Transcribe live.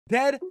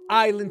Dead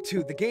Island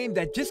 2, the game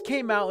that just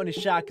came out and is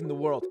shocking the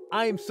world.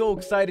 I am so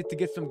excited to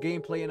get some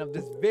gameplay in of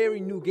this very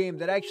new game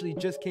that actually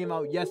just came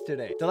out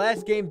yesterday. The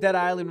last game, Dead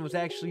Island, was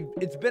actually,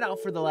 it's been out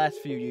for the last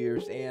few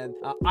years, and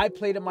I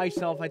played it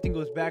myself. I think it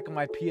was back on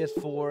my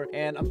PS4,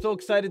 and I'm so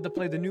excited to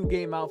play the new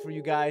game out for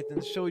you guys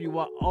and show you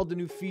what all the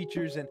new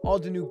features and all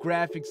the new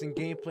graphics and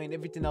gameplay and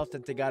everything else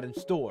that they got in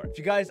store. If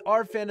you guys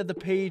are a fan of the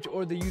page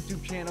or the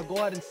YouTube channel, go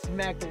ahead and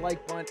smack the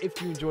like button if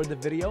you enjoyed the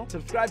video.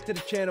 Subscribe to the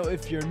channel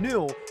if you're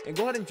new, and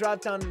go ahead and drop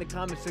down in the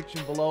comment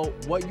section below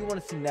what you want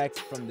to see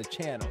next from the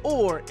channel,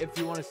 or if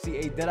you want to see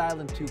a Dead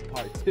Island 2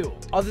 Part 2.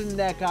 Other than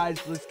that, guys,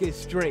 let's get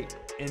straight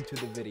into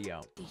the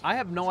video. I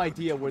have no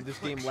idea where this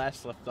game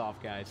last left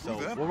off, guys, so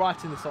we're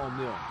watching this all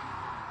new.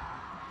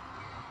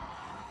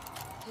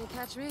 Can't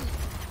catch me.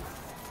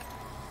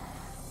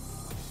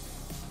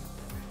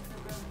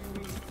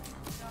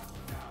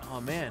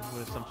 Oh man,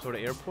 what is some sort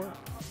of airport?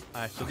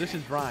 Alright, so this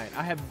is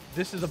Ryan.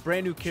 This is a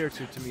brand new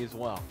character to me as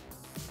well.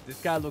 This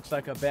guy looks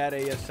like a bad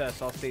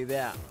ASS, I'll say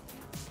that.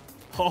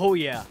 Oh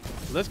yeah.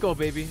 Let's go,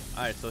 baby.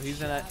 Alright, so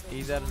he's at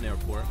an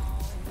airport.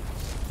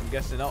 I'm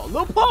guessing, oh,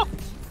 Lil Pump!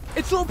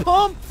 It's Lil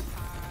Pump!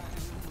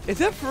 Is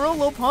that for real,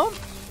 Lil Pump?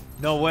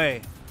 No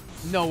way.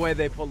 No way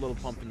they put Lil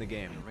Pump in the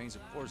game.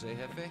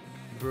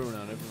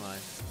 Bruno, never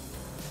mind.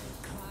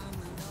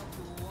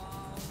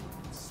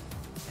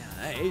 Yeah,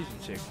 that Asian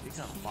chick, she's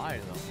kind of fire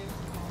though.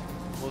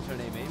 What's her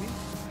name, Amy?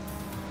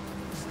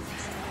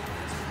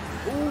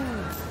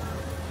 Ooh!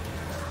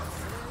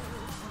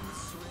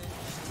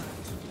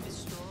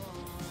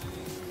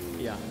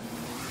 Yeah.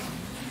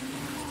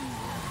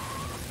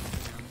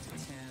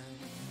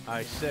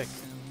 Alright, sick.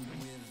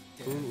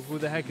 Who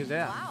the heck is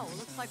that? Wow,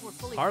 looks like we're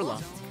fully Carla.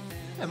 booked.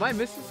 Am I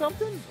missing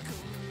something?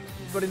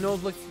 Everybody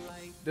knows, like,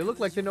 they look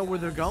like they know where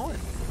they're going.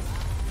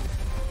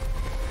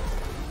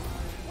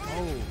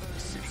 Oh.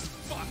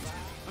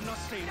 I'm not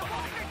staying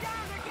behind.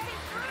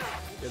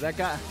 Yeah, that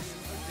guy.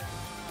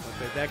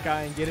 Look at that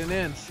guy and getting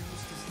in.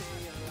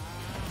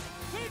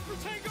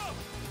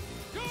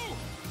 Go!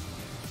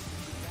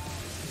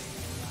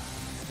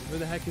 Where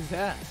the heck is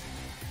that?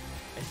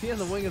 Is he on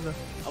the wing of the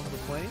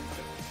plane?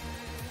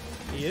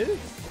 He is?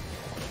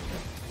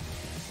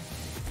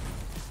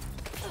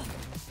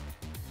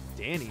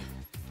 Danny.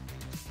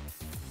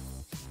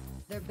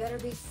 There better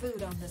be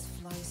food on this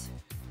flight.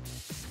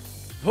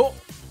 Oh!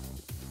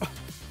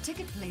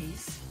 Ticket,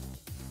 please.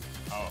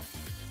 Oh,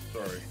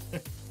 sorry.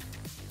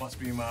 Must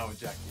be mine with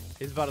Jackie.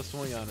 He's about to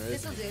swing on her,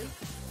 isn't This'll he? do.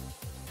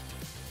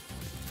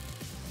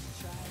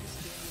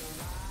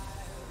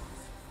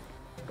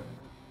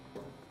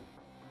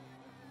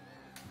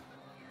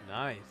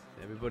 Nice.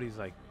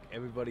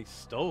 Everybody's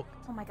stoked.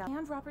 Oh my god.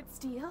 And Robert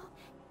Steele?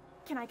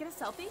 Can I get a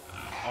selfie?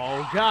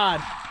 Oh god.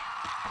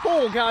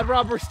 Oh god,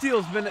 Robert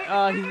Steele's been he's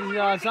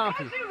a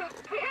zombie.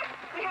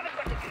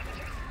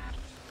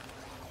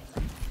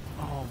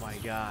 Oh my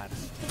god.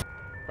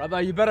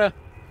 Brother, you better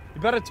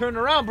turn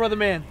around, brother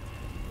man.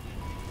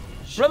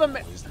 Brother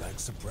man. Always like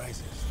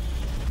surprises.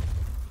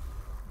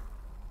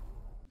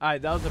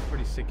 Alright, that was a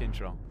pretty sick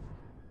intro.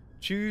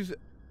 Choose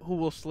who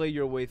will slay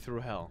your way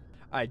through hell.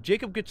 Alright,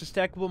 Jacob gets a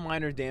stackable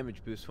minor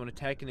damage boost when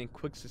attacking in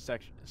quick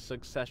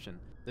succession.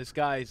 This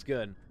guy is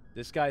good.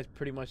 This guy is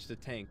pretty much the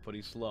tank, but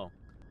he's slow.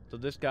 So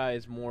this guy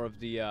is more of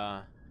the,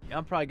 yeah,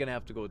 I'm probably going to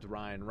have to go with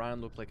Ryan.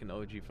 Ryan looked like an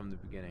OG from the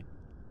beginning.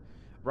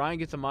 Ryan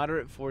gets a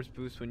moderate force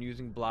boost when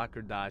using block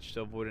or dodge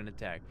to avoid an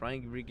attack.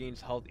 Ryan regains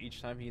health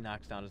each time he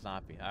knocks down a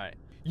zombie. Alright.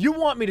 You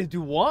want me to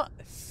do what?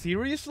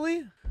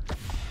 Seriously?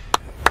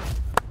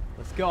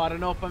 Let's go. I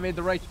don't know if I made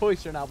the right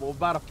choice or not, but we're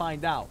about to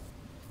find out.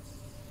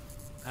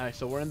 Alright,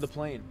 so we're in the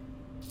plane.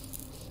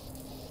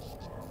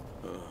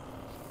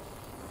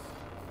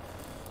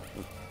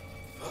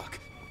 Fuck.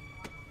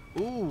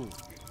 Ooh.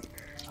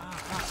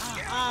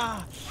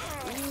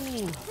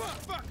 Ooh.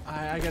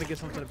 I gotta get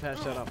something to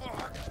patch that up.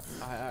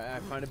 I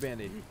find a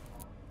band-aid.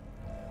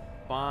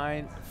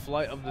 Find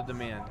Flight of the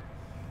Demand.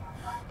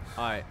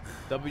 Alright.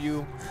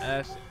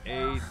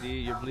 W-S-A-D.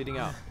 You're bleeding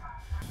out.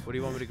 What do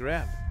you want me to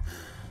grab?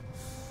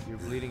 You're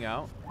bleeding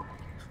out.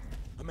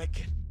 A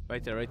medkit.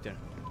 Right there, right there.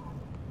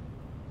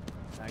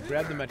 I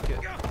grabbed the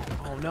medkit.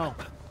 Oh no.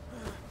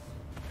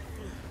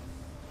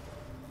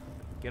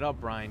 Get up,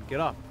 Brian. Get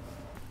up.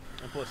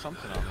 I put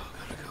something on me.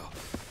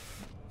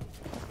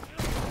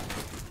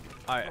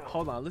 Alright,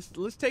 hold on.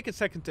 Let's take a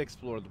second to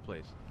explore the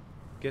place.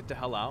 Get the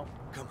hell out.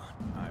 Come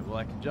on. Alright, well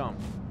I can jump.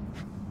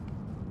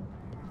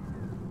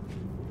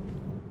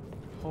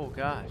 Oh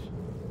gosh.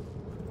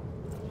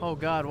 Oh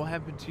god, what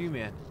happened to you,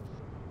 man?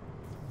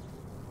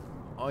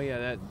 Oh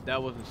yeah,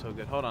 that wasn't so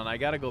good. Hold on, I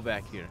gotta go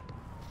back here.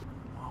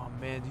 Oh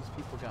man, these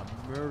people got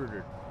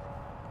murdered.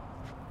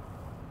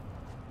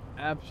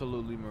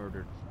 Absolutely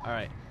murdered.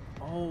 Alright.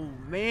 Oh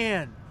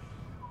man.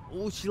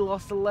 Oh, she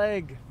lost a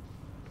leg.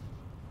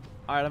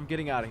 Alright, I'm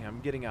getting out of here. I'm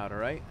getting out,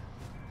 alright?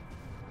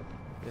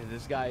 Yeah,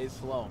 this guy is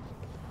slow.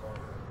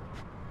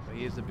 But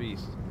he is a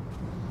beast.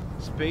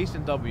 Space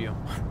and W.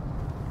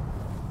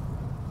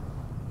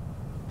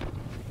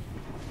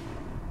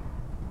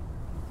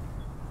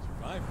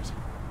 Survivors.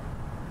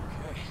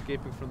 Okay.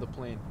 escaping from the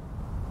plane.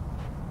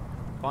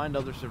 Find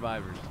other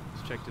survivors.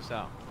 Let's check this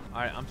out.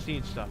 Alright, I'm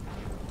seeing stuff.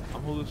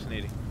 I'm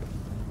hallucinating.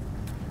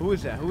 Who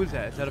is that? Who is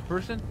that? Is that a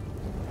person?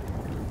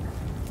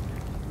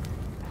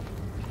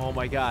 Oh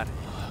my god.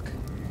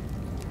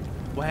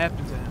 What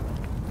happened to him?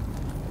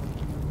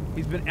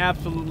 He's been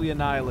absolutely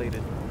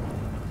annihilated.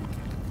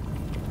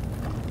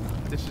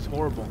 This is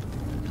horrible.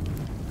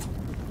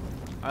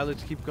 Alright,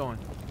 let's keep going.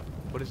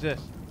 What is this?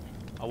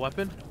 A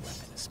weapon?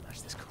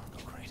 Smash this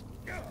cargo crate.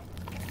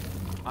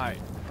 Alright.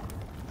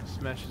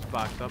 Smash this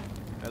box up.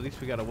 At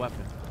least we got a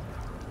weapon.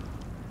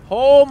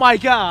 Oh my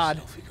god!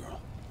 Selfie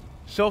girl.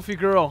 Selfie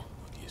girl.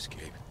 Lucky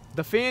escape.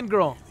 The fan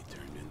girl. Really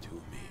turned into a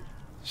meme.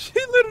 She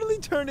literally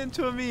turned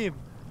into a meme.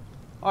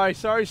 Alright,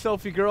 sorry,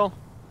 selfie girl.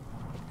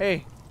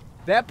 Hey,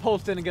 that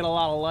post didn't get a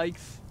lot of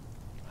likes.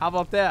 How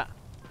about that?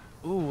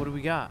 Ooh, what do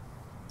we got?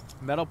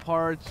 Metal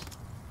parts.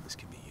 This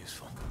could be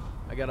useful.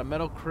 I got a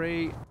metal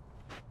crate.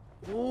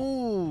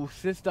 Ooh,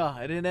 sister,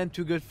 it didn't end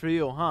too good for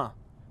you, huh?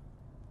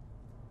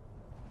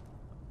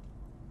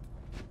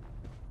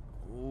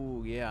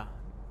 Ooh, yeah.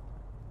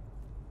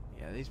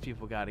 Yeah, these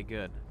people got it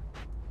good.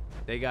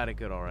 They got it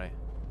good, alright.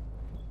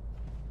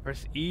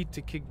 Press E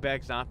to kick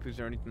back zombies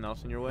or anything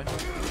else in your way.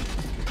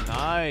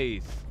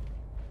 Nice.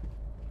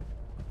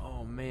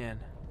 Oh, man.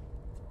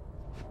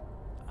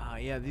 Ah,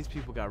 yeah, these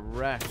people got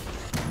wrecked.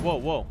 Whoa,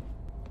 whoa.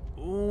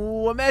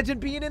 Ooh, imagine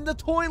being in the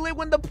toilet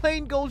when the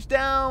plane goes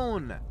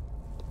down.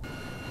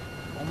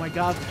 Oh my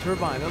god, the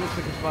turbine. That looks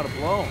like it's about to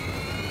blow.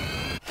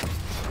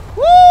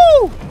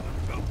 Woo!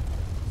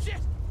 Shit!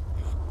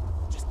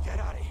 Just get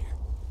out of here.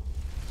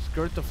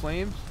 Skirt the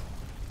flames?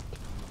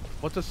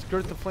 What does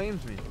skirt the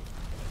flames mean?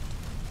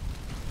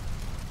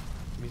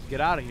 It means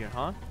get out of here,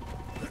 huh?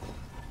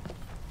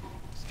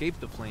 Escape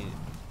the flame.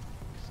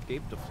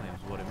 Escape the flames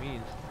is what it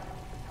means.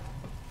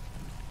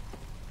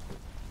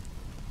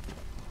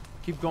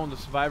 Keep going, the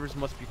survivors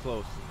must be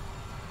close.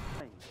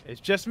 It's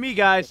just me,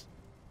 guys.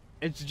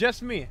 It's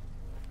just me.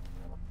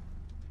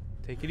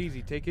 Take it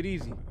easy, take it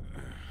easy.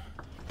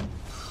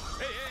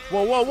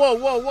 Whoa, whoa, whoa,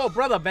 whoa, whoa,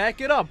 brother,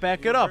 back it up,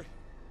 back it up.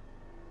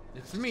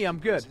 It's me, I'm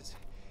good. I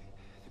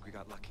think we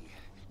got lucky.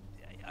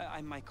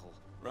 I'm Michael.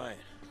 Ryan.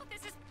 Oh,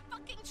 this is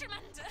fucking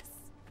tremendous.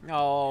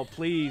 Oh,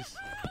 please.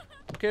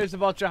 Who cares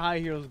about your high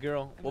heels,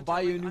 girl? We'll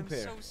buy you a new I'm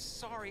pair. so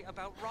sorry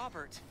about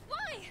Robert.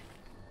 Why?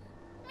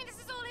 I mean, this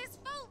is all his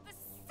fault, the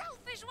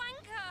selfish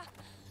wanker.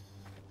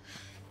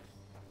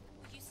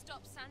 Will you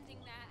stop standing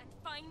there and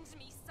find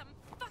me some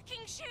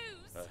fucking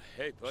shoes?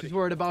 Hey, buddy. She's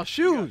worried about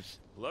shoes.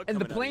 Blood And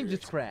the coming out of plane your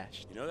just ears.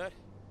 crashed. You know that?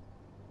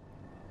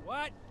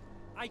 What?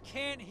 I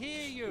can't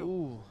hear you.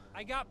 Ooh.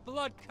 I got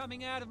blood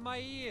coming out of my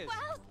ears.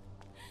 Well,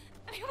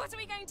 I mean, what are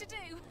we going to do?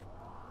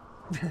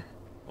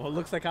 Well, it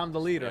looks like I'm the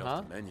leader, Stay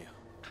off huh? the menu.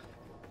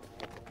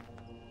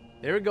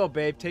 There we go,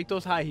 babe. Take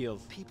those high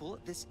heels. People,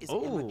 this is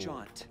Oh. Emma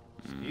Jaunt.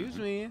 Excuse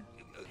me. Your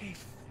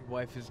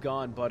wife is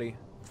gone, buddy.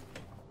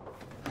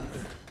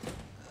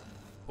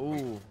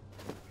 Ooh.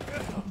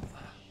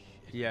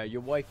 Yeah,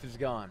 your wife is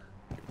gone.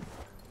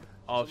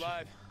 Oh, She's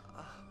alive.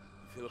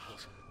 Feel a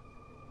pulse.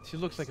 she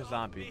looks like a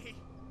zombie.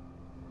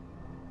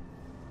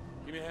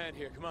 Give me a hand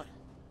here. Come on.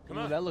 Come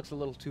Ooh, on. that looks a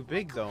little too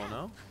big, though,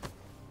 no?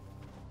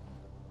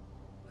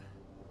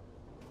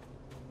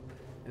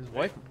 His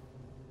wife.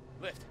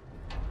 Lift.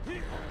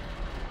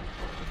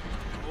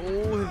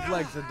 Oh, his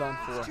legs are done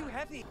It's for. too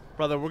heavy.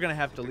 Brother, we're gonna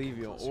have to leave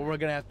you, or we're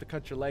gonna have to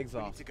cut your legs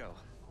We need off. to go.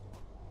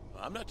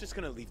 I'm not just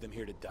gonna leave them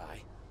here to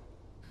die.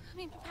 I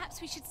mean,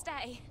 perhaps we should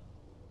stay.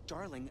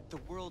 Darling, the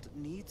world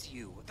needs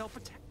you. They'll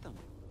protect them.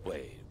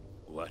 Wait,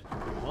 what?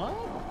 What?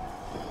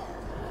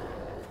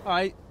 All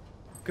right.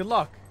 Good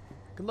luck.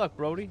 Good luck,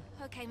 Brody.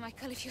 Okay,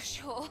 Michael, if you're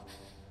sure.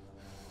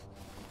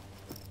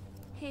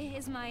 Here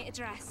is my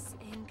address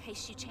in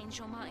case you change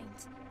your mind.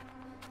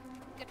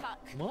 Good luck.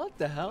 What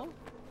the hell?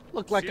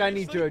 Look like I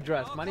need your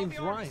address. I'll My call name's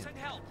the army, Ryan. send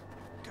help.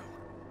 Go.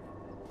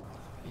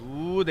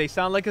 Ooh, they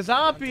sound like a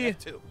zombie. Undead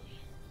too.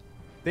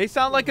 They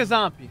sound like a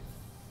zombie.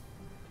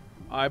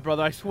 All right,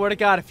 brother. I swear to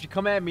God, if you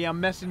come at me, I'm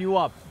messing you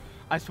up.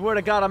 I swear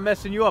to God, I'm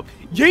messing you up.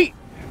 Yeet!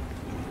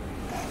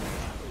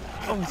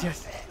 Oh,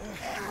 yes.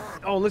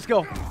 Oh, let's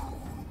go.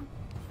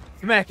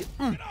 Smack it.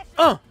 Get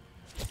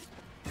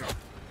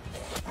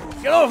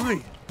off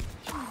me.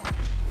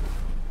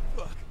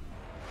 Fuck.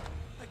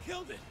 I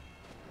killed it.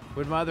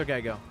 Where'd my other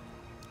guy go?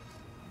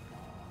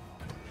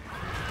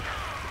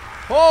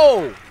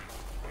 Oh!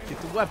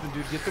 Get the weapon,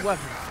 dude. Get the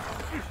weapon.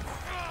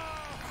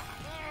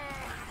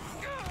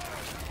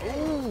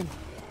 Ooh.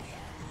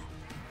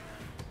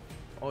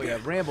 Oh, yeah.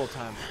 Ramble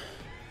time.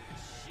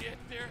 Shit,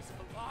 there's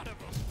a lot of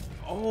them.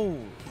 Oh.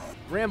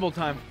 Ramble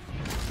time.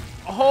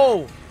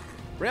 Oh.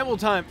 Ramble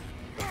time.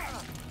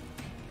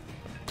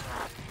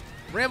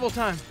 Ramble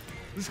time.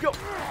 Let's go.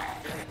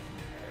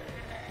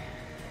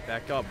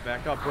 Back up,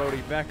 Brody.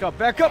 Back up,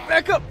 back up,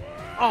 back up.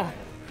 Oh.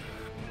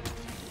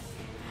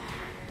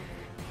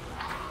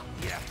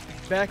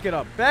 Back it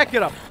up, back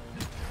it up.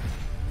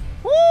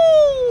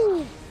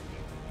 Woo!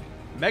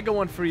 Mega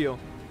one for you.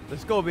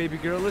 Let's go, baby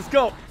girl. Let's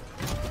go. All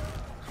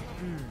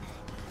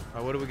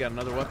right, what do we got?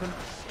 Another weapon?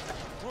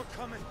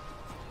 coming.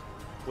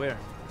 Where?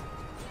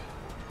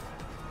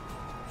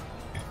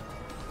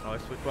 Oh, I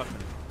switched weapon.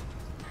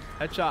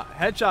 Headshot.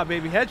 Headshot,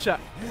 baby. Headshot.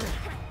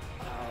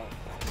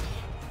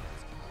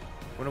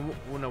 When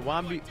a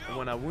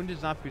wounded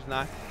zombie is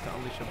knocked to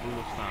unleash a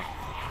brutal stomp.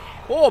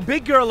 Oh,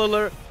 big girl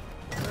alert.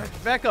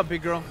 Back up,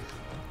 big girl.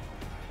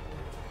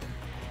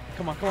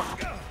 Come on, come on.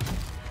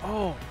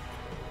 Oh.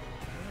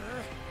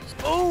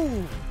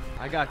 Oh.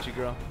 I got you,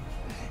 girl.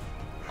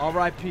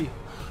 R.I.P.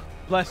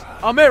 Bless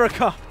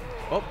America.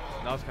 Oh,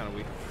 that was kind of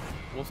weak.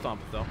 We'll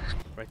stomp it, though.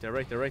 Right there,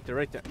 right there, right there,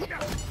 right there.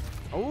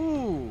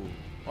 Oh.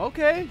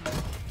 Okay.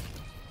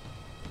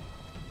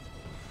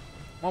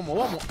 One more,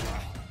 one more.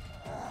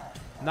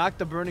 Knock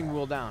the burning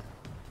wheel down.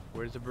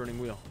 Where's the burning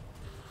wheel?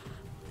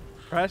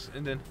 Press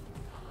and then.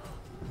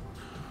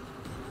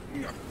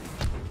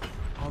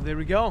 Oh, there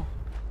we go.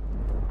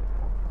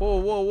 Whoa,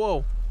 whoa,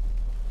 whoa.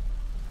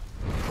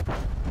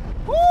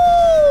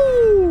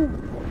 Woo!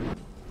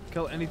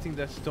 Kill anything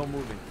that's still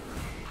moving.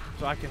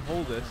 So I can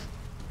hold this.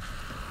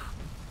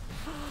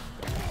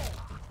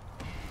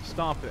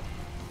 Stomp it.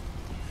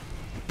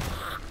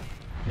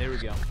 There we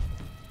go.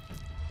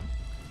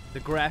 The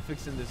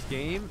graphics in this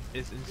game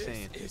is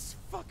insane. This is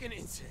fucking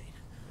insane.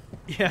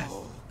 Yes.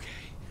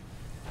 Okay.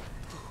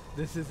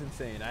 This is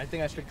insane. I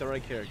think I picked the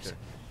right character.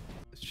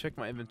 Let's check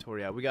my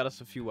inventory out. We got us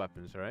a few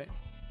weapons, all right?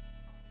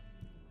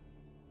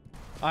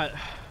 Alright.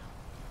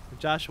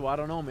 Joshua, I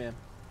don't know, man.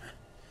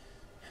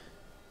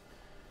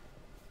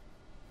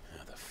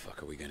 How the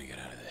fuck are we gonna get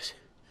out of this?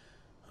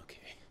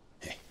 Okay.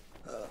 Hey.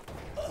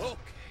 Okay.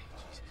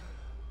 Jesus.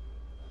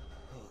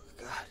 Oh,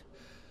 God.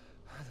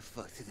 How the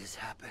fuck did this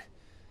happen?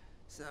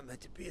 It's not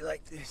meant to be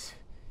like this.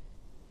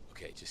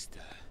 Okay, just,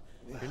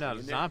 You're not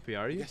a zombie,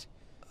 are you? Yes.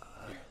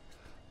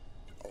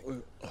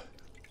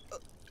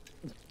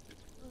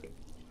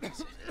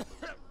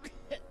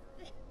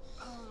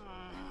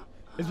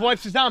 His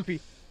wife's a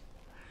zombie.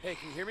 Hey,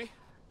 can you hear me?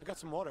 I got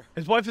some water.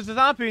 His wife is a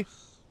zombie.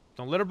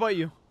 Don't let her bite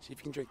you. See if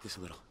you can drink this a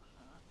little.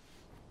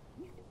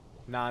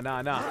 Nah,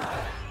 nah, nah.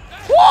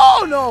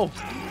 Whoa, no!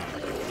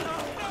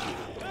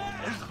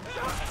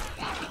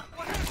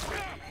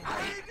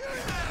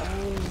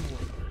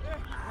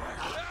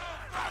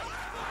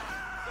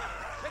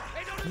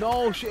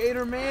 No, she ate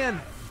her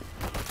man.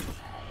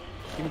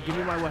 Give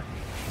me my weapon.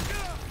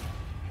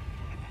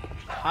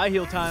 High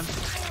heel time.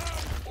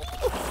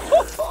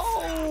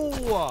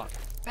 Oh,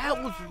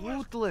 that was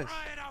ruthless.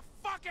 Trying to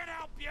fucking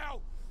help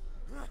you.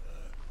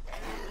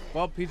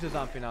 Well, pizza's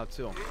zombie now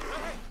too.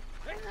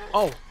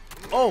 Oh,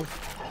 oh,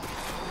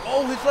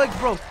 oh! His legs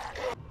broke.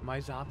 My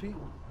zombie.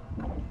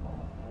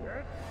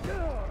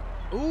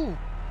 Ooh.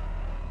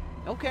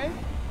 Okay.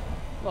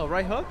 Well,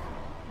 right hook.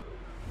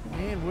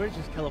 Man, where's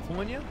this,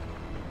 California?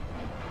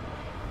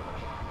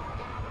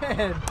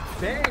 Man,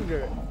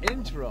 banger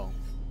intro.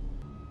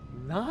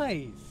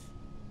 Nice.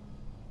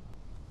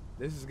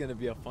 This is gonna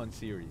be a fun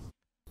series.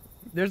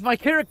 There's my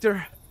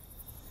character.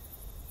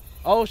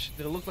 Oh,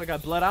 did it look like I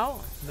bled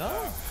out? No,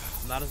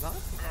 I'm not a zombie.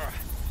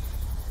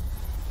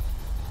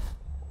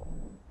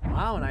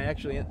 Wow, and I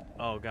actually.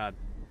 Oh God.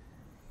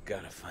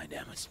 Gotta find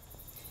Emma's.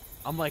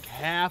 I'm like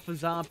half a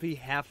zombie,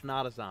 half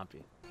not a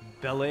zombie.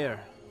 Bel Air.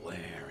 Where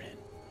in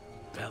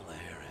Bel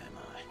Air am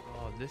I?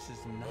 Oh, this is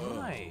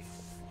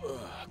nice.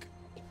 Fuck.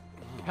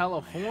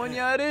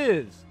 California it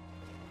is.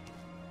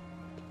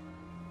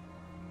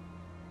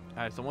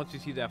 Alright, so once you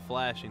see that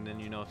flashing, then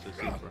you know it's a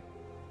super.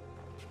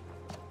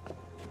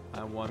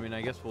 Well, I mean,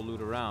 I guess we'll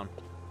loot around.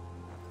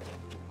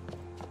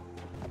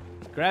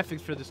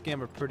 Graphics for this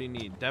game are pretty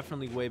neat.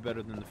 Definitely way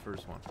better than the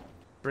first one.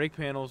 Brake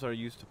panels are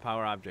used to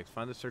power objects.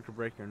 Find the circuit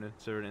breaker and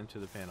insert it into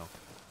the panel.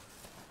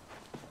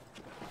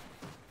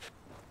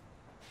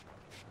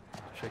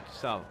 Check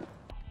this out.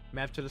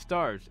 Map to the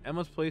stars.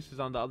 Emma's place is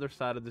on the other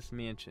side of this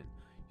mansion.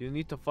 You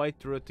need to fight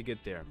through it to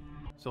get there.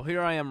 So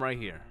here I am right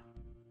here.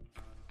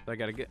 So I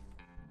gotta get...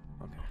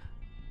 Okay.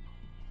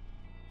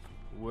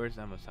 Where's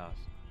Emma's house?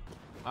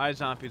 Alright,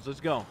 zombies, let's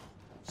go.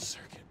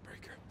 Circuit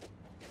breaker.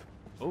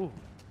 Oh.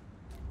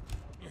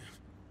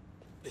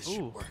 This Ooh.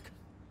 should work.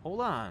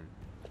 Hold on.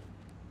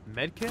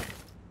 Medkit?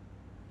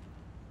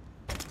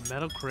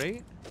 Metal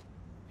crate?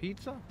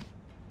 Pizza?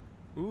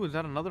 Ooh, is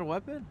that another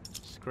weapon?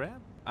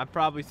 Scrap? I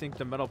probably think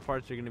the metal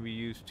parts are going to be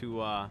used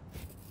to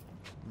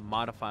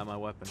modify my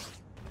weapon.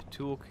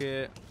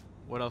 Toolkit.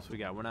 What else we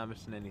got? We're not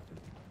missing anything.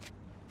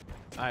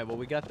 All right, well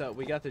we got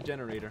the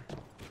generator.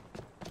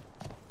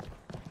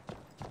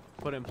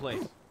 Put in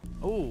place.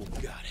 Oh,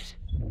 Got it.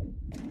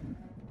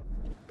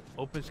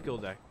 open skill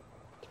deck.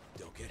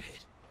 Don't get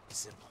hit.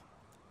 Simple.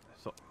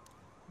 So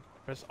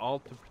press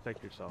Alt to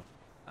protect yourself.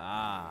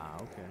 Ah,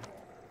 okay.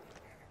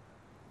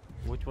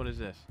 Which one is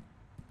this?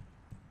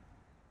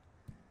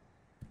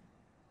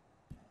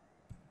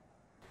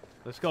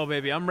 Let's go,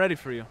 baby. I'm ready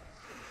for you.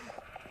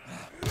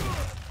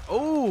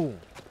 Oh!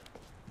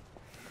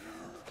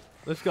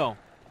 Let's go.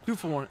 2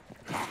 for 1.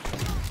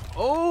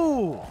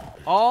 Oh!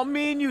 All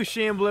me and you,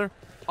 Shambler.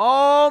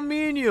 All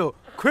me and you.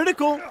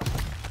 Critical.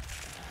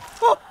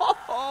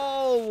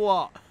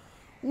 Oh!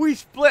 We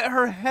split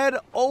her head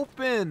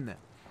open.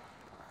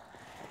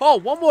 Oh,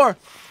 one more.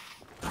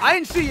 I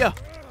didn't see ya.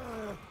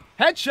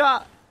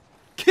 Headshot.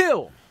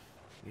 Kill.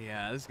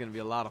 Yeah, this is gonna be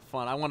a lot of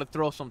fun. I want to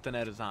throw something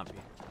at a zombie.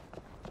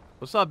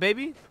 What's up,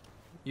 baby?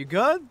 You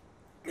good?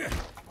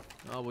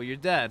 Oh, well, you're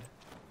dead.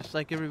 Just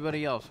like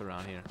everybody else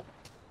around here.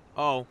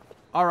 Oh,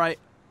 all right.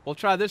 We'll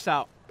try this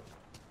out.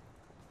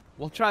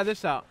 We'll try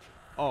this out.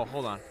 Oh,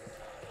 hold on.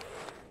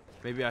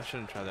 Maybe I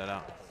shouldn't try that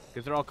out.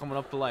 Because they're all coming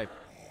up to life.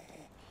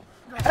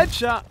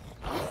 Headshot.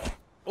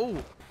 Oh,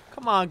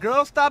 come on,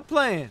 girl. Stop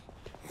playing.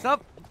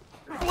 Stop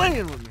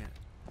playing with me.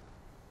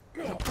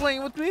 Stop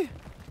playing with me.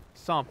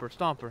 Stomper,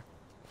 stomper.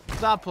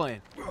 Stop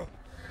playing.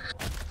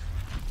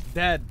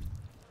 Dead.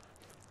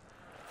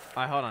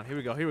 All right, hold on. Here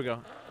we go. Here we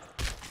go.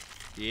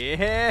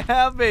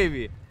 Yeah,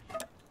 baby.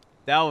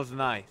 That was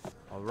nice.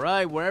 All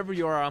right, wherever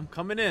you are, I'm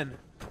coming in.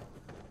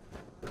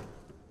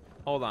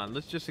 Hold on.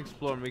 Let's just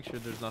explore and make sure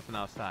there's nothing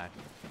outside.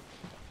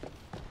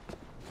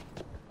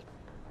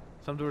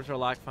 Some doors are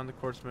locked. Find the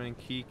corresponding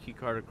key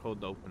card, or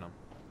code to open them.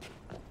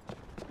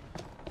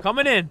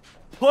 Coming in.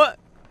 Put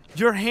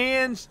your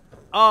hands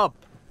up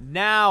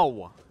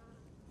now.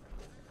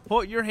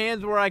 Put your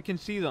hands where I can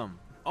see them.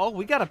 Oh,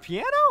 we got a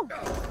piano?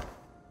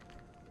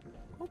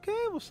 Okay,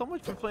 well, so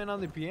much for playing on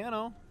the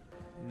piano.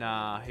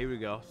 Nah, here we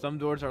go. Some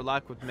doors are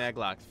locked with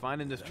maglocks. Find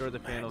and destroy the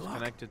panels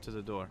connected to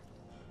the door.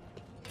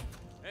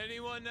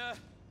 Anyone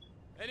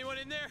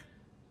in there?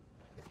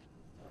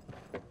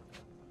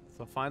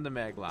 So find the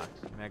maglocks.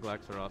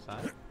 Maglocks are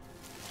outside.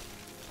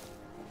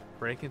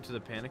 Break into the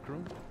panic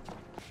room.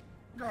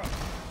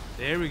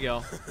 There we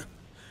go.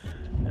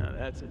 Now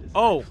that's a design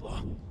Oh!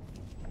 flaw.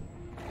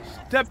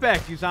 Step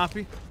back, you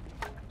zombie.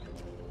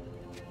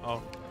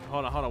 Oh,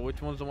 hold on.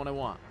 Which one's the one I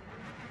want?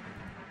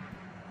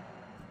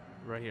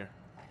 Right here.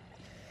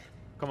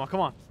 Come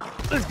on.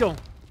 Let's go.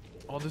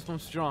 Oh, this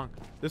one's strong.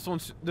 This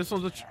one's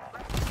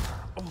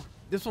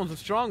a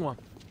strong one.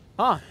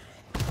 Huh?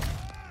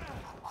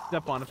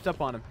 Step on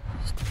him.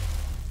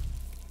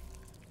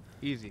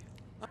 Easy.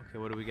 Okay,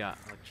 what do we got?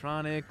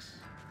 Electronics.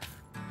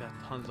 Got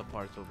tons of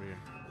parts over here.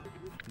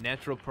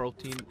 Natural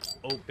protein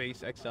oat base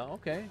XL.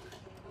 Okay.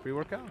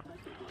 Pre-workout.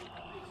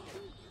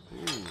 Ooh.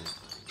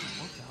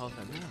 What the hell is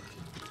that mean?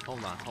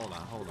 Hold on.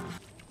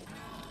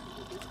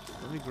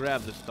 Let me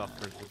grab this stuff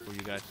first before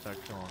you guys start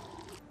killing.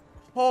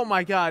 Oh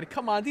my god,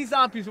 come on. These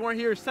zombies weren't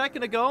here a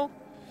second ago.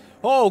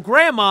 Oh,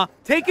 Grandma.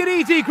 Take it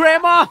easy,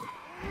 Grandma.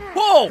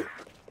 Whoa.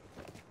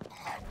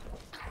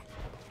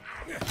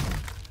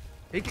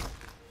 Take it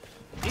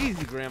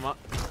easy, Grandma.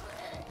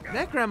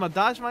 That Grandma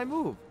dodged my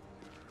move.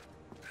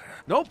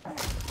 Nope.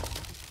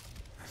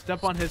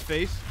 Step on his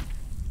face.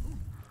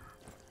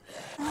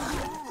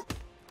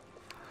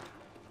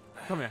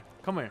 Come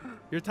here.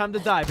 Your time to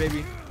die,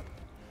 baby.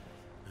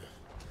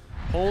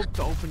 Hold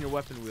to open your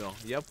weapon wheel.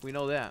 Yep, we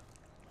know that.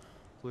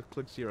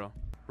 Click 0.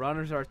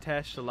 Runners are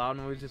attached to loud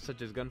noises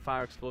such as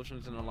gunfire,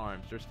 explosions, and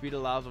alarms. Their speed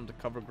allows them to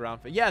cover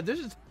ground. Yeah, this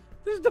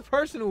is the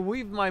person who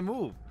weaved my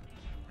move.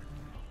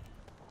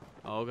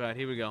 Oh god,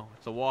 here we go.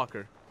 It's a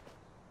walker.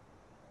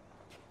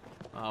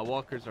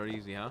 Walkers are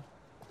easy, huh?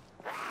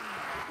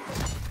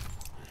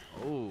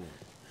 Oh,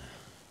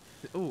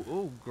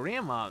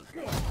 Grandma.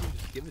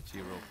 Just give it to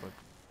you real quick.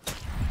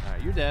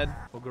 Alright, you're dead.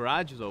 Well,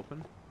 garage is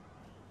open.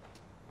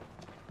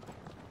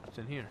 What's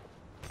in here?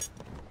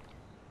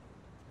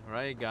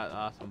 Alright,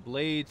 got some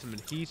blades, some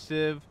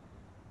adhesive.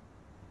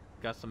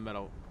 Got some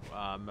metal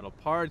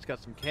parts, got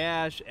some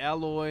cash,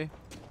 alloy.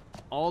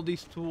 All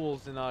these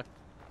tools and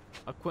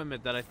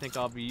equipment that I think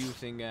I'll be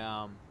using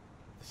to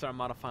start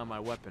modifying my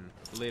weapon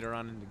later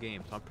on in the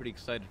game. So I'm pretty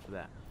excited for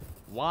that.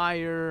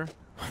 Wire.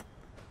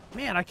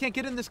 Man, I can't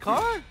get in this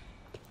car?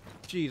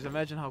 Jeez,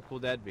 imagine how cool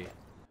that'd be.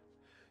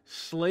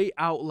 Slay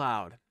out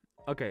loud.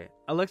 Okay,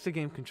 Alexa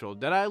Game Control.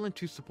 Dead Island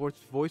 2 supports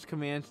voice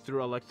commands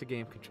through Alexa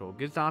Game Control.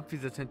 Get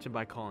zombies' attention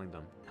by calling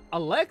them.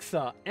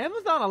 Alexa?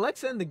 Amazon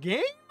Alexa in the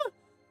game?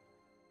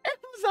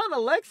 Amazon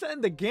Alexa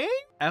in the game?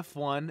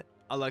 F1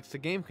 Alexa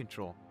Game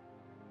Control.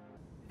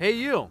 Hey,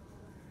 you.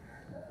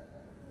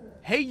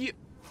 Hey, you.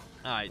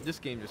 Alright, this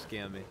game just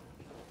scammed me.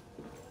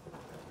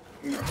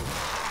 Hey,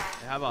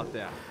 how about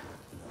that?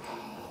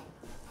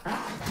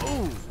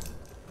 Ooh.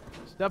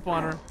 Step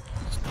on her.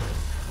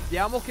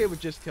 Yeah, I'm okay with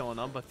just killing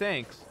them, but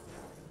thanks.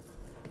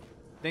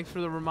 Thanks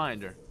for the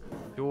reminder.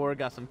 Door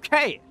got some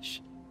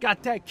cash.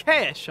 Got that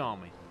cash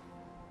on me.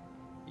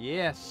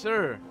 Yes,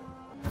 sir.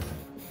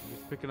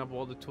 Just picking up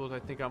all the tools I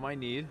think I might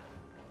need.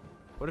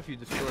 What if you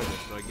destroy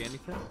this? Do I get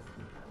anything?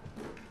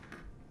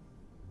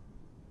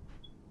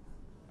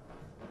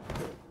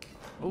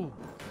 Oh.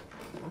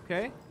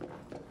 Okay.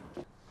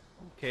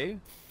 Okay.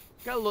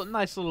 Got a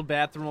nice little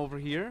bathroom over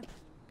here.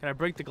 Can I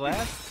break the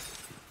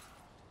glass?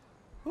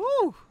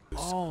 Ooh.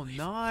 Oh,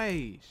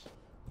 nice.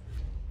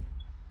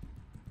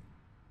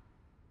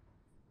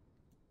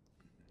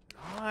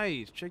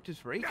 Nice. Check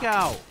this rake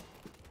out.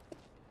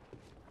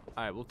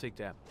 Alright, we'll take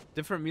that.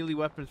 Different melee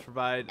weapons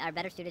provide... are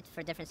better suited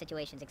for different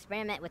situations.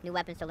 Experiment with new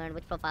weapons to learn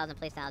which profiles and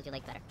playstyles you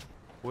like better.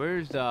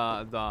 Where's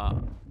the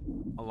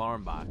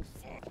alarm box?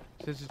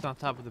 It says it's on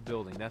top of the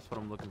building. That's what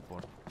I'm looking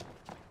for.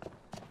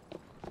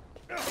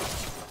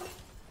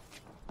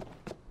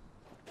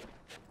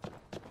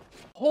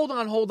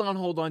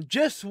 Hold on.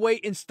 Just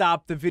wait and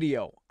stop the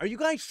video. Are you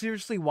guys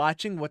seriously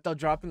watching without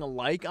dropping a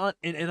like on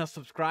and a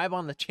subscribe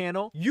on the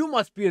channel? You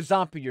must be a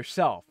zombie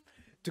yourself.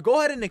 To go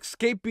ahead and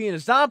escape being a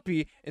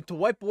zombie and to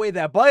wipe away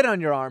that bite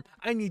on your arm,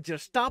 I need you to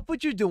stop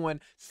what you're doing,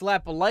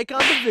 slap a like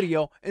on the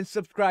video, and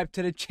subscribe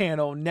to the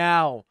channel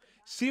now.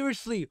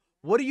 Seriously,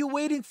 what are you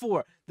waiting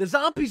for? The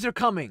zombies are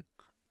coming.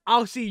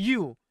 I'll see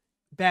you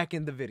back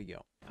in the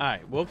video.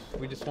 Alright, whoops.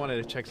 We just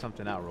wanted to check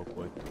something out real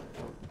quick.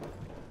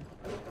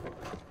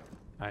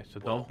 Alright, so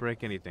don't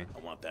break anything. I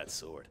want that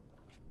sword.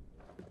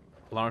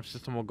 Alarm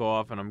system will go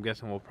off, and I'm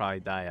guessing we'll probably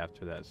die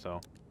after that,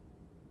 so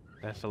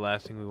that's the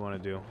last thing we want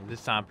to do.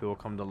 This zombie will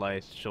come to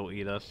life. She'll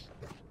eat us.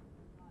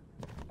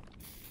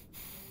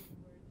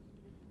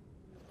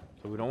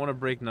 So we don't want to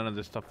break none of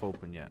this stuff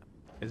open yet.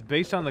 It's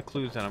based on the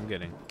clues that I'm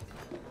getting.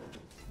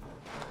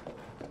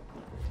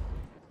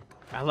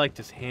 I like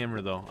this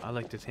hammer, though. I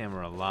like this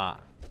hammer a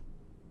lot.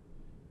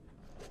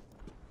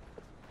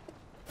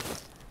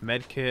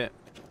 Med kit.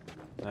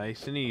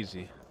 Nice and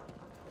easy.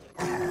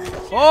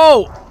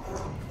 Oh!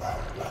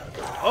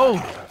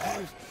 Oh!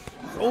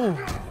 Oh!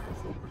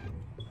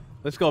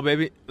 Let's go,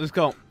 baby. Let's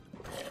go.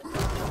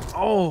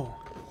 Oh!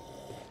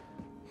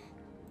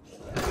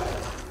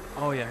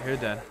 Oh, yeah, I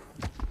heard that.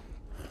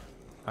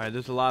 Alright,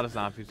 there's a lot of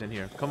zombies in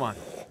here. Come on.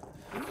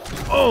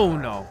 Oh,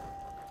 no.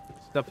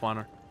 Step on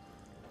her.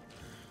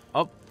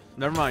 Oh,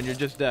 never mind. You're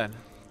just dead.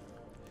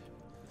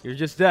 You're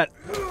just dead.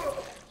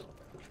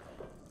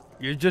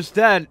 You're just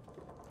dead.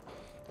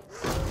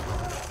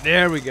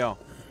 There we go.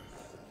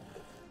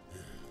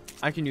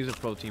 I can use a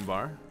protein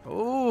bar.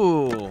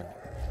 Ooh.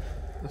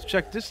 Let's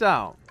check this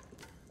out.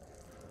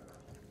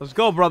 Let's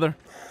go, brother.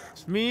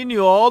 It's me and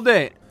you all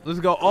day. Let's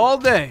go all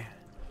day.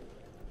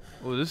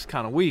 Oh, this is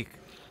kind of weak.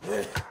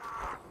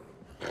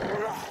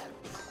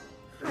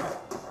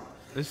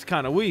 This is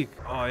kind of weak.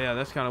 Oh, yeah,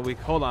 that's kind of weak.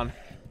 Hold on.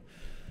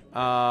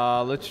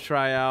 Let's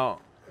try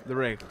out the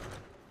rig.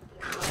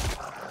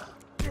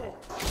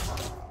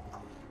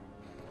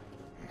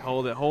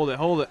 Hold it, hold it,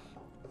 hold it.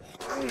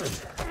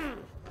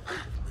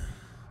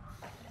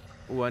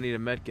 Oh, I need a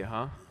med kit,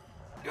 huh?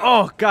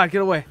 Oh, God,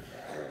 get away.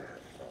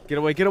 Get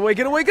away, get away,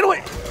 get away, get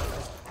away.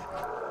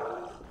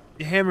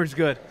 Your hammer's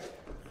good.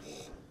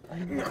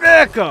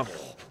 Back up.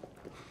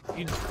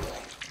 You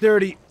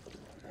dirty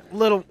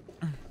little...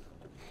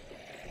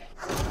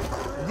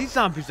 These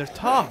zombies are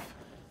tough.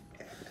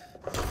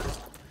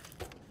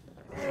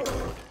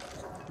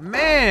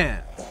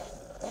 Man.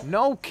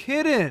 No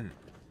kidding.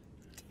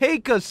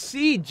 Take a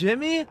seat,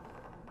 Jimmy.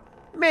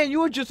 Man,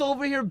 you were just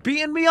over here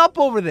beating me up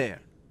over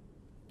there.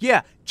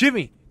 Yeah,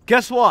 Jimmy,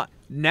 guess what?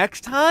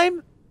 Next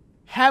time,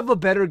 have a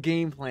better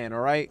game plan,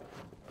 alright?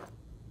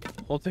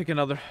 We'll take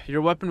another.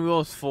 Your weapon wheel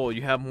is full.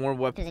 You have more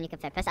weapons. And you can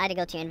fit. Press I to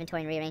go to your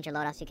inventory and rearrange your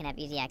loadout so you can have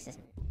easy access.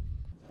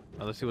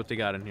 Now, let's see what they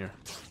got in here.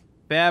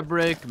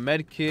 Fabric,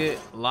 medkit,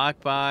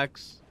 lockbox.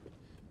 Is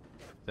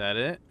that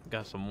it?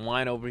 Got some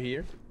wine over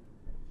here.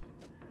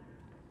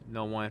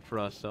 No wine for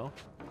us, though.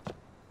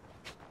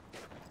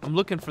 I'm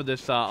looking for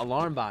this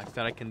alarm box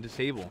that I can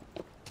disable.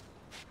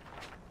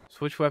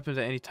 Switch weapons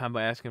at any time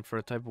by asking for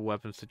a type of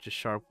weapon, such as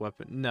sharp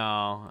weapon.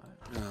 No.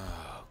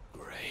 Oh,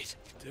 great.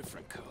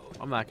 Different code.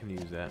 I'm not going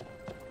to use that.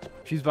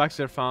 Fuse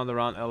boxes are found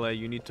around LA.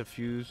 You need a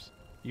fuse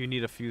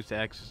to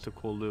access to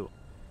cool loot.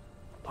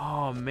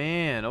 Oh,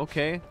 man.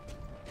 Okay.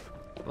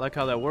 I like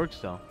how that works,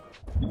 though.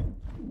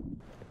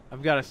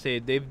 I've got to say,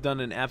 they've done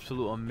an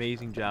absolute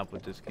amazing job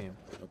with this game.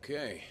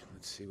 Okay,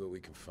 let's see what we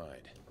can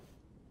find.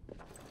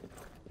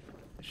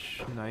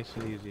 Shh, nice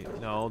and easy.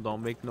 No,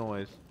 don't make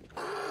noise.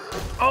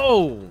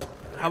 Oh!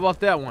 How about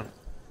that one?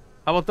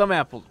 How about them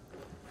apples?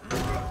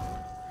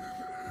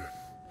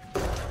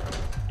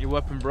 Your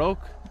weapon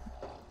broke?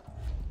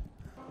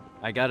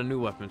 I got a new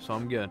weapon, so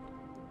I'm good.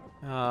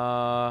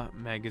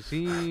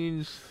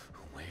 Magazines.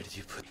 Where did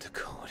you put the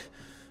code?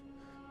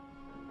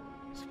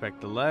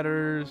 Inspect the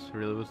letters.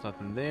 Really was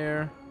nothing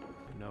there.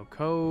 No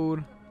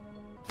code.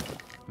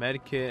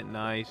 Medikit.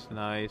 Nice,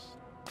 nice.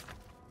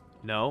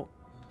 No.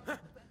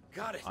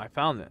 Got it. I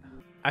found it.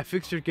 I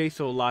fixed your gate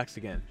so it locks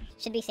again.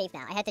 Should be safe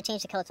now. I had to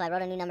change the code, so I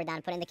wrote a new number down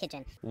and put it in the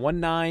kitchen.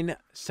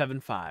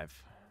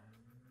 1975.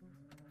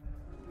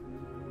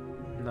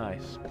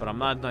 Nice, but I'm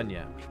not done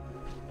yet.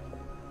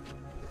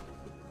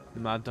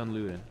 I'm not done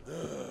looting.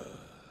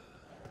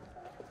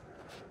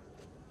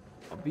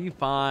 I'll be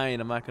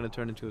fine. I'm not gonna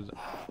turn into a...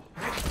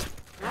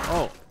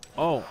 Oh,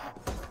 oh.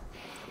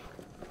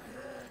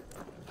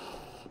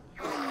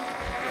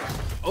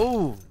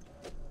 Oh.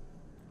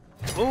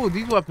 Oh,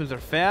 these weapons are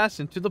fast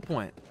and to the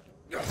point.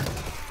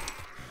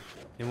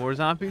 Any more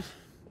zombies?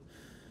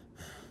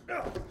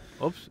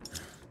 Oops.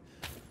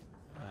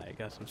 I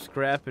got some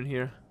scrap in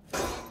here.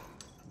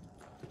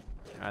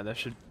 Alright, that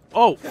should...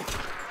 Oh!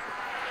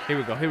 Here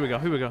we go, here we go,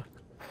 here we go.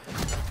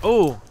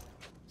 Oh!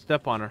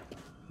 Step on her.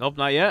 Nope,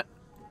 not yet.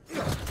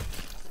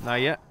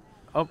 Not yet.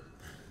 Oh.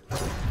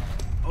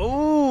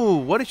 Oh!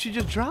 What did she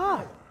just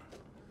drop?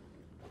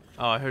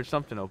 Oh, I heard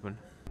something open.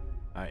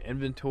 Alright,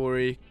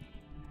 inventory.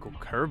 Go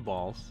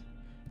curveballs.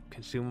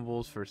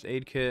 Consumables, first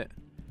aid kit.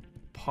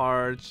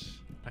 Parts.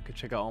 I could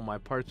check out all my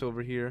parts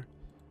over here.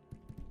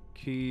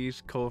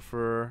 Keys,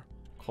 coffer,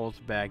 Colt's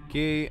back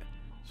gate,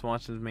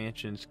 Swanson's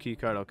mansion's key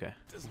card. Okay.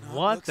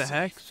 What the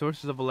heck?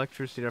 Sources of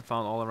electricity are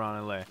found all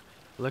around LA.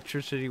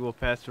 Electricity will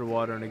pass through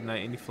water and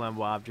ignite any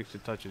flammable objects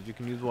it touches. You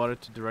can use water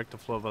to direct the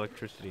flow of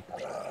electricity.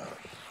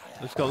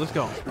 Let's go, let's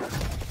go.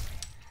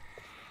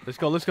 Let's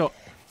go, let's go.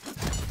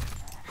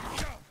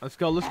 Let's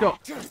go, let's go.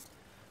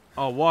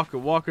 Oh,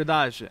 Walker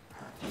dodged it.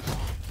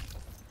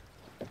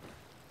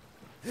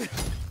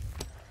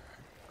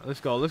 Let's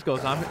go,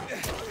 zombie.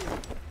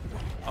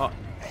 Oh,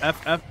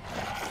 F.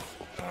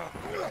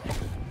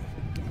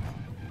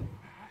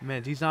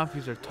 Man, these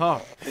zombies are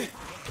tough.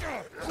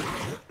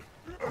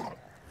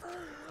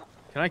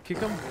 Can I kick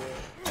them?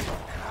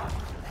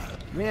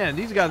 Man,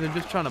 these guys are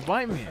just trying to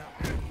bite me.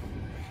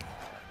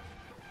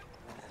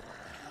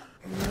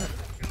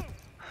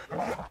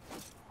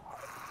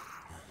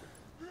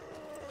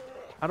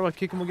 How do I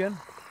kick him again?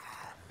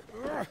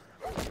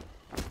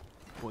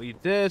 We'll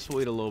eat this,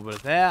 we'll eat a little bit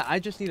of that.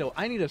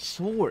 I need a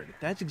sword.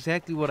 That's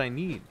exactly what I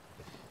need.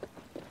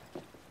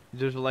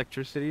 There's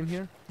electricity in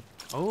here.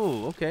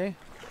 Oh, okay.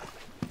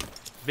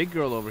 Big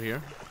girl over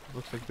here.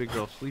 Looks like big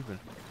girl sleeping.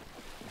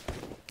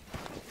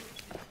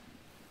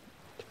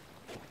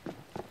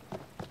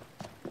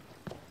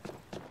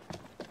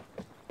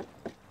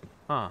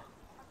 Huh.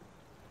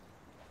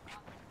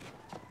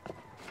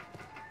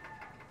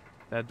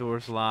 That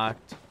door's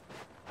locked.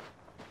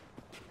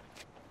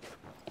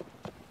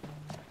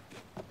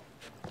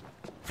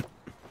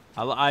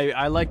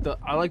 I like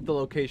the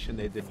location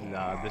they did in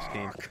this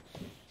game.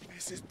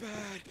 This is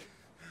bad.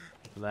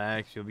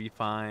 Relax, you'll be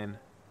fine.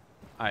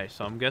 Alright,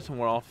 so I'm guessing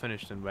we're all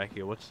finished in back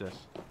here. What's this?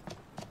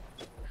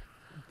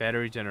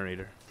 Battery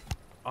generator.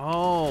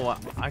 Oh,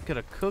 I could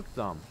have cooked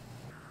them.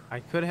 I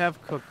could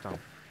have cooked them.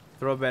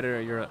 Throw a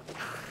battery. You're.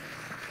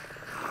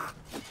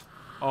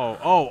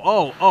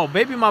 Oh!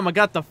 Baby mama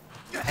got the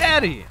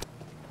fatty.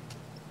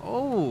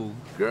 Oh,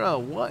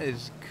 girl, what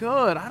is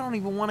good? I don't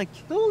even want to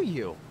kill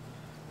you.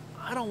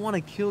 I don't want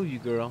to kill you,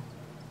 girl.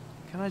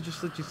 Can I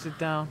just let you sit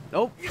down?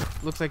 Nope.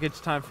 Looks like it's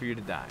time for you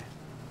to die.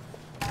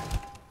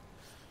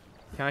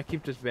 Can I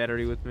keep this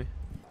battery with me?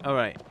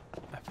 Alright.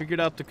 I figured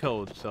out the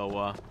code, so,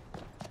 I'm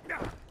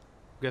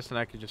guessing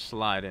I could just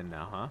slide in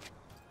now, huh?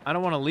 I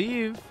don't want to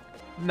leave.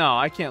 No,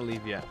 I can't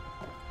leave yet.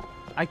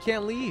 I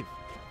can't leave.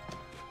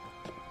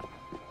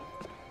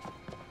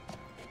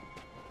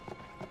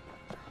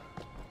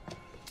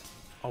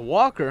 A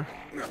walker?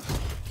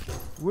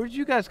 Where'd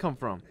you guys come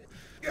from?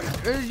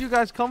 Where did you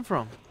guys come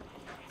from?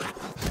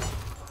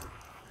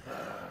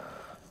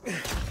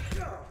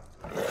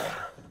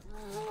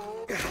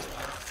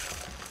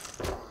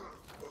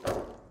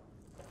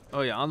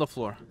 Oh yeah, on the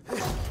floor.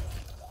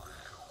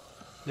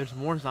 There's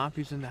more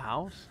zombies in the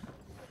house?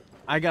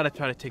 I gotta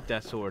try to take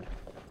that sword.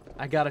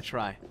 I gotta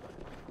try.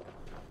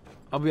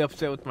 I'll be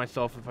upset with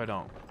myself if I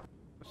don't.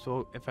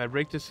 So if I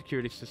break the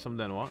security system,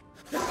 then what?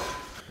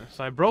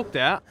 So I broke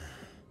that.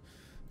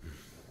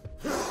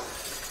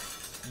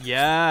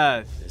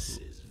 Yes. This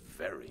is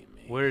very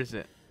mean. Where is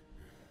it?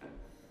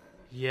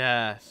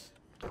 Yes.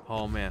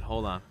 Oh man,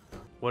 hold on.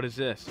 What is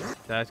this?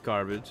 That's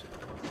garbage.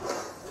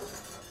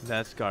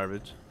 That's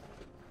garbage.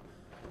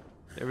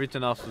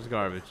 Everything else was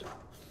garbage.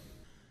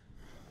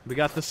 We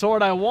got the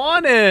sword I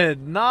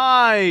wanted.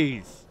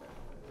 Nice.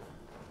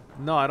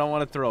 No, I don't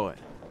want to throw it.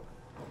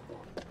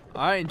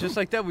 Alright, and just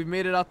like that, we've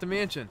made it out the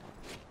mansion.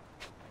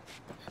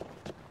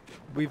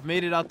 We've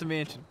made it out the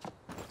mansion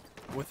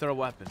with our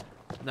weapon.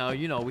 Now,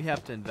 you know, we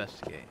have to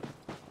investigate.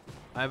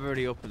 I've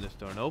already opened this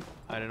door. Nope,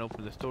 I didn't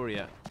open this door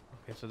yet.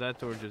 Okay, so that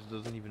door just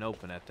doesn't even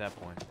open at that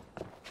point.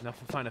 Now,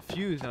 if we find a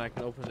fuse, then I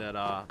can open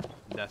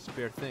that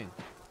spare thing.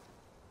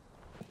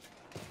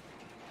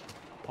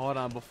 Hold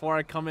on, before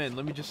I come in,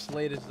 let me just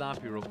slay this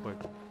zombie real quick.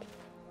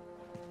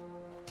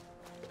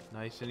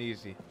 Nice and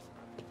easy.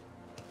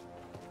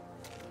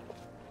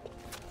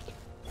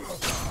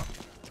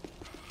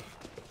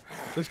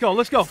 Let's go,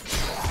 let's go.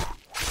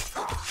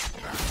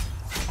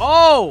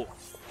 Oh!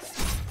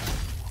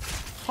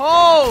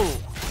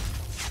 Oh!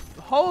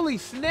 Holy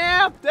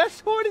snap! That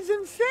sword is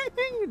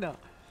insane!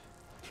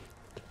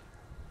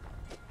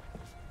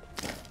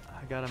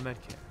 I got a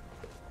medkit.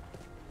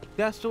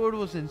 That sword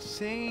was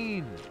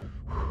insane.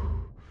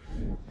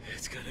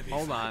 It's gonna be.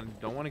 Hold on,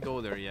 don't want to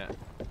go there yet.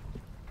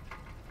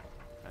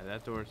 Alright,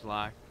 that door's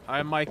locked.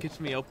 Alright, Mike, it's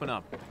me. Open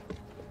up.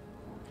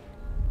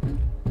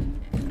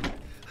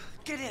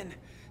 Get in!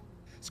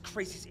 This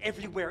crazy's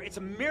everywhere. It's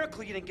a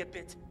miracle you didn't get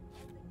bit.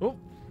 Oh.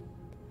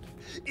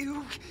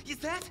 Ew, is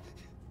that?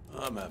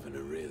 I'm having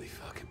a really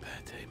fucking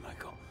bad day,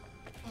 Michael.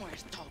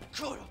 Where's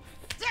Tokuro?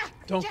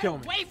 Don't kill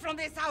me. Away from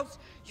this house!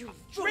 You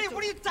Ray,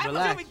 what are you doing?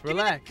 Relax,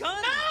 relax. Give me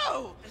the gun.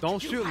 No!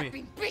 Don't You shoot have me.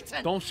 been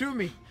beaten. Don't shoot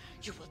me.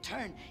 You will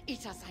turn.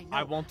 Eat as I know.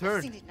 I won't turn.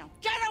 I've seen it now.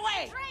 Get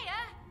away! Freya,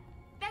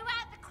 they were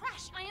at the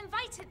crash. I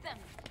invited them.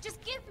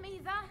 Just give me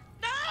the...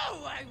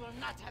 No! I will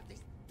not have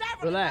this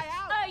devil Relax. in my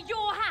house.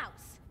 Your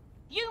house.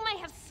 You may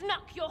have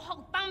snuck your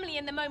whole family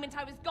in the moment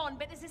I was gone,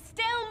 but this is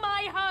still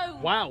my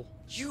home. Wow.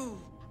 You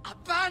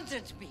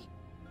abandoned me.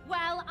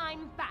 Well,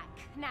 I'm back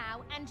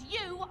now, and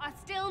you are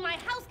still my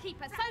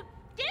housekeeper, so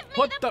give me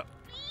What the?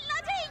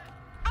 bloody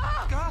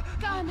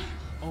gun.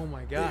 Oh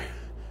my god.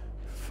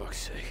 For fuck's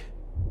sake.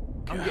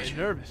 I'm getting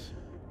nervous.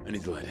 I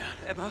need to lie down.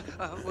 Emma,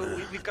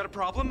 we've got a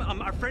problem.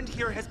 Our friend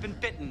here has been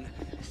bitten.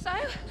 So,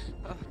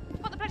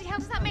 what the bloody hell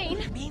does that mean?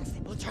 It means they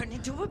will turn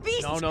into a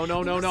beast. No, no,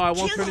 no, no, no. I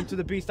won't turn into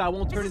the beast. I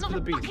won't turn This is into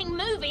not the a beast. fucking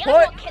movie. I'm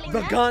Put not killing the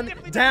them. gun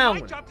My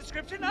down. job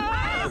description.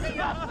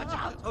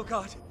 Oh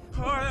God.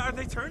 Are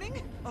they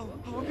turning? Oh,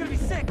 I'm gonna be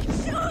sick.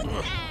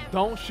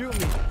 Don't shoot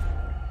me.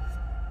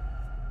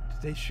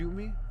 Did they shoot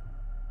me?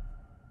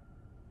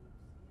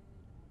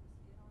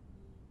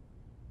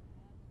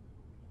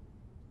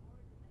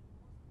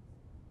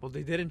 Well,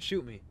 they didn't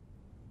shoot me.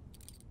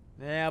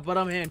 Yeah, but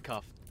I'm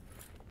handcuffed.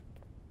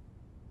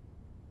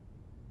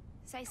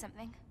 Say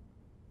something.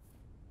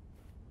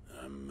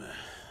 I'm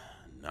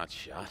not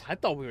shot. I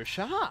thought we were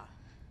shot.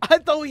 I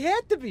thought we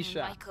had to be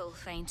shot. Michael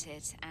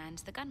fainted, and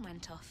the gun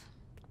went off.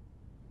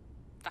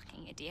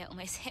 Fucking idiot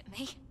almost hit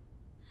me.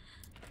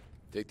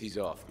 Take these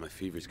off. My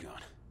fever's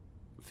gone.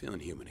 I'm feeling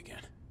human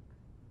again.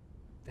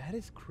 That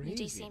is You do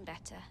crazy. seem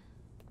better.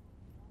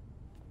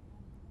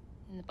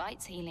 And the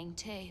bite's healing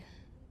too.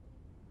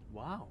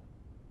 Wow.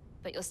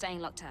 But you're staying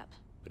locked up.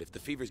 But if the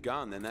fever's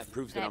gone, then that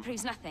proves that No, I'm... it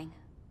proves nothing,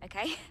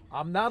 okay?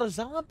 I'm not a You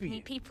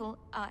zombie. people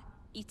are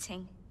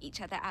eating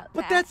each other out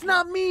But there. that's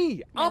not me.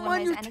 No I'm one on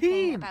knows your anything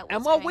team. about what's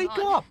Emma, going wake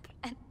on. up.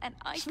 And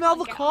I Smell can't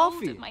the get hold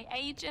coffee. of my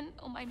agent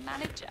or my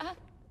manager.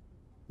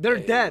 They're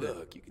Hey, dead.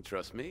 Look, you can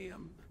trust me.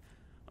 I'm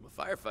a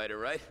firefighter,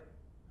 right?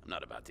 I'm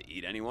not about to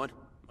eat anyone.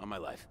 On my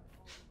life.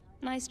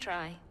 Nice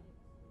try.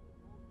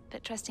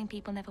 But trusting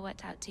people never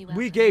worked out too well.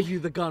 We for gave me. you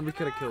the gun. We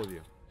could have killed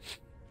you.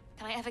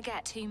 Can I ever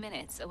get 2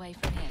 minutes away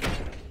from him?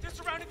 They're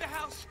surrounding the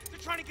house. They're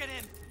trying to get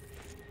in.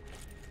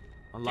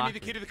 Unlock Give me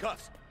the key to the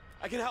cuffs.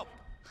 I can help.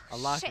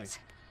 Unlock me. Shit.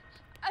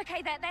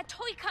 Okay, they're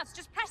toy cuffs.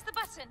 Just press the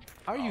button.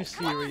 Are you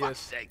For fuck's serious?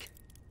 sake.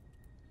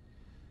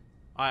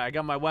 Alright, I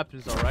got my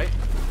weapons, alright?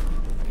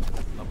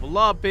 Level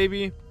up,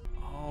 baby.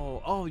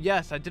 Oh,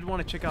 yes, I did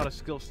want to check out a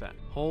skill set.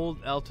 Hold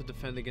L to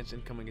defend against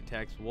incoming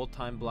attacks. Wall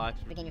time blocks.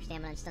 Regain your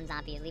stamina and stun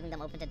zombies, leaving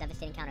them open to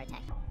devastating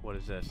counterattacks. What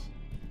is this?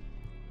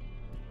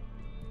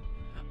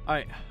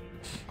 Alright.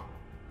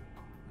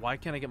 Why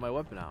can't I get my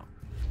weapon out?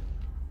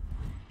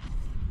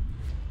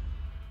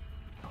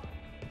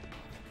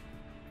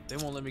 They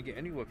won't let me get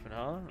any weapon,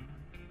 huh?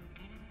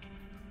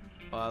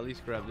 Well, at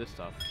least grab this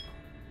stuff.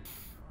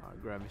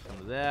 Alright, grab me some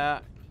of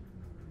that.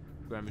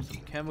 Grab me some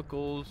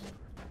chemicals.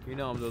 You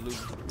know I'm the loot.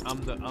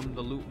 I'm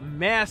the loot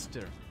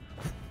master.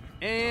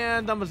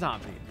 And I'm a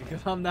zombie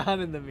because I'm not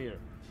in the mirror.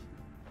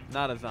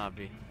 Not a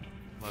zombie.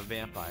 I'm a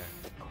vampire.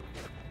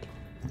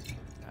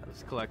 Alright,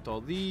 let's collect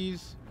all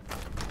these.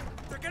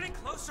 They're getting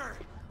closer.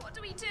 What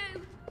do we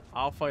do?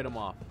 I'll fight them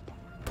off.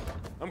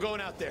 I'm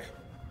going out there.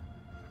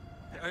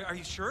 Are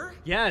you sure?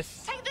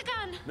 Yes. Take the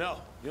gun.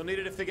 No, you'll need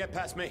it if they get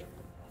past me.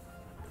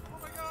 Oh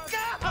my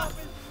God!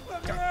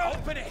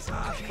 Open it!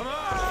 Come on!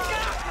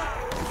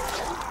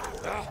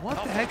 What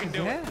I'll the heck fucking is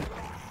do it. that?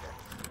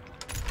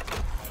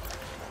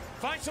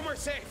 Find somewhere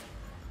safe.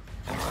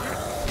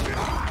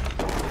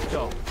 Let's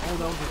go. Oh,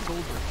 that was a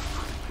soldier.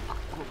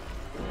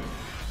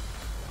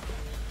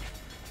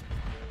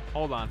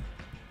 Hold on.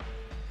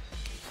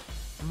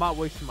 I'm not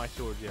wasting my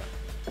sword yet.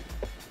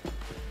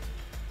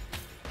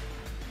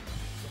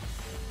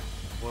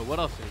 Well, what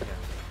else is here?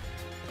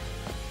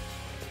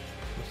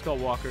 Let's go,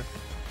 Walker.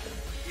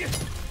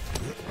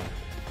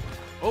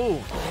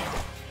 Oh!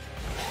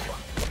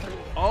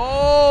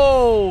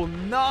 Oh,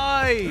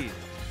 nice!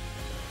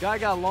 Guy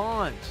got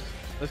launched.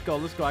 Let's go,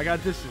 let's go. I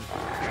got distance.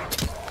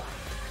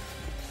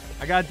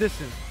 I got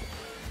distance.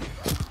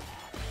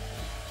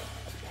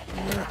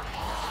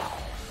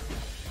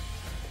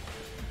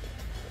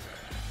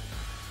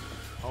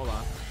 Hold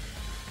on.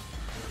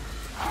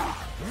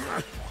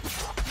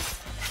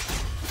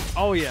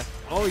 Oh yeah.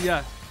 Oh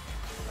yeah.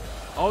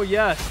 Oh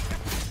yes.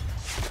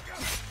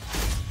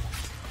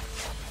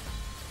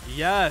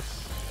 Yes.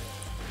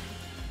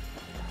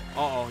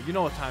 Uh-oh, you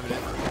know what time it is.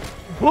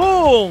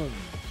 Boom!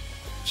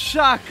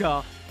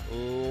 Shaka!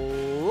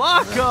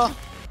 Laka!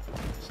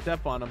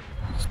 Step on him.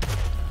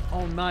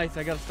 Oh, nice.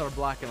 I gotta start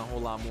blocking a whole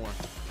lot more.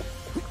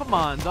 Come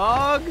on,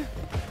 dog.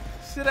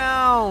 Sit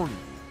down.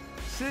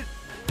 Sit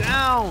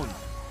down.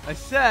 I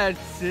said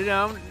sit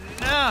down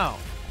now.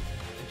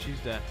 And she's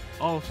dead.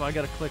 Oh, so I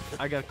gotta click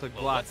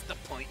block. What's the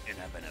point in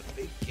having a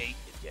big gate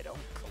if you don't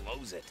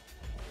close it?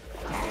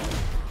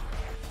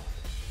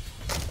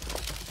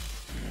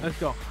 Let's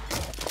go.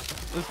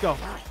 Let's go.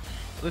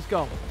 Let's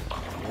go.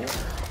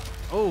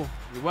 Oh,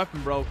 your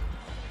weapon broke.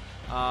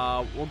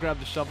 We'll grab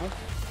the shovel.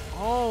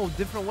 Oh,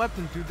 different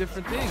weapons do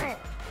different things.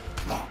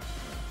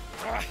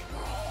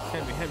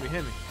 Hit me, hit me,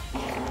 hit me.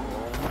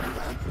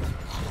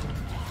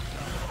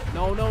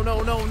 No, no,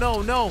 no, no,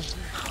 no, no.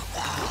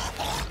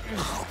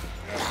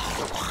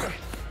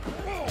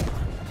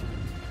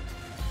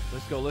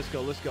 Let's go, let's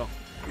go, let's go.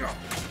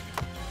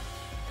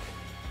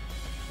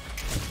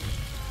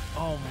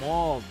 Oh,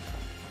 mold.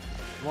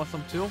 You want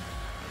some too?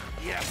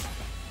 Yeah.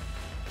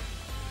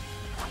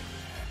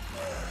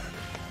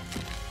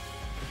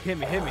 Hit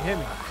me, hit me, hit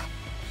me.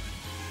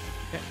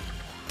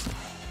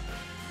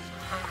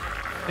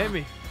 Hit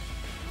me.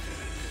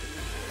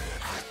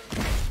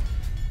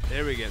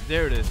 There we go.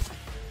 There it is.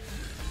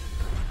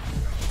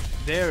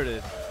 There it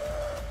is.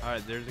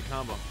 Alright, there's the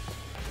combo.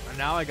 And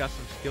now I got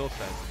some skill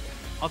sets.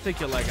 I'll take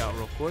your leg out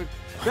real quick.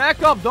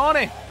 Back up,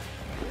 Donnie!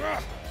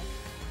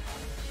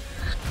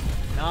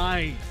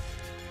 Nice.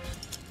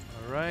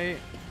 Alright.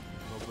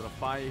 A little bit of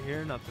fire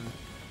here. Nothing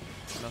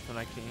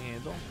I can't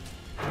handle.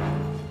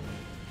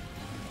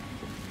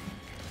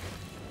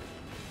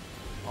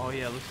 Oh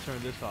yeah, let's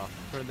turn this off.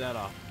 Turn that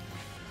off.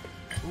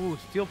 Ooh,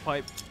 steel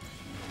pipe.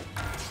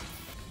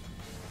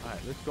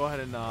 Alright, let's go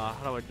ahead and how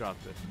do I drop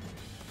this?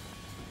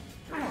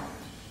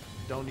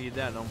 Don't need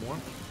that no more.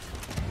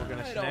 We're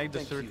gonna snag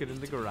the circuit in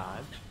the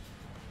garage.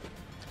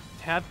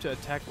 Tap to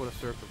attack with a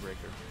circuit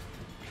breaker.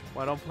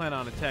 Well, I don't plan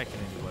on attacking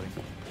anybody.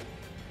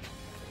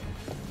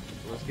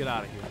 So let's get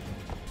out of here.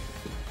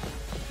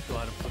 Go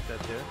ahead and put that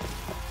there.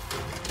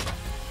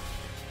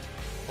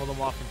 Hold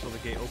them off until the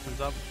gate opens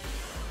up.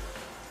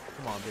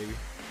 Come on, baby.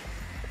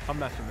 I'm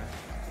messing with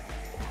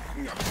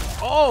it.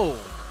 Oh!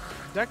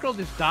 That girl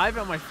just dived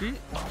at my feet?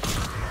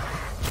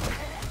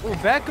 Oh,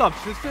 back up,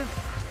 sister.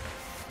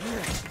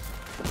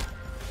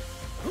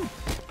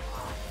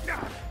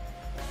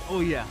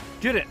 Oh, yeah.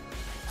 Get it.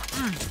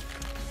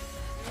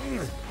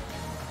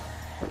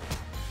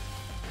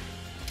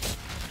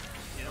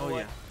 You know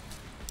what?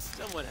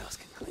 Someone else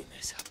can clean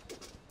this up.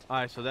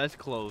 Alright, so that's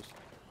closed.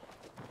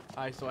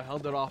 Alright, so I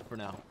held it off for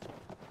now.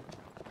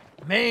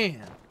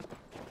 Man!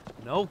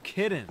 No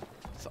kidding.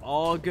 It's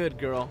all good,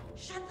 girl.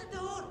 Shut the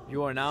door.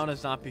 You are now in a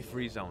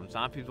zombie-free zone.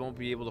 Zombies won't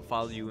be able to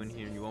follow you in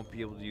here, and you won't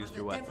be able to use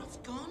your weapon. Devil's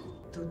gone.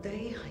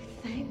 Today,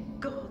 I thank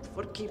God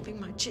for keeping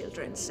my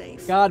children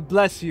safe. God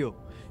bless you.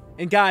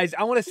 And guys,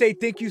 I want to say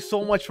thank you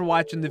so much for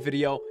watching the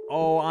video.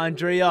 Oh,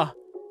 Andrea,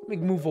 let me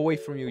move away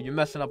from you. You're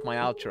messing up my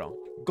outro.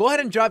 Go ahead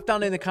and drop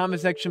down in the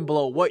comment section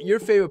below what your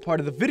favorite part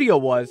of the video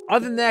was.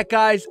 Other than that,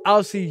 guys,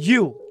 I'll see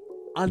you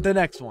on the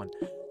next one.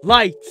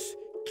 Lights,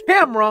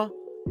 camera,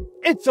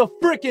 it's a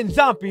freaking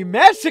zombie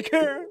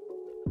massacre!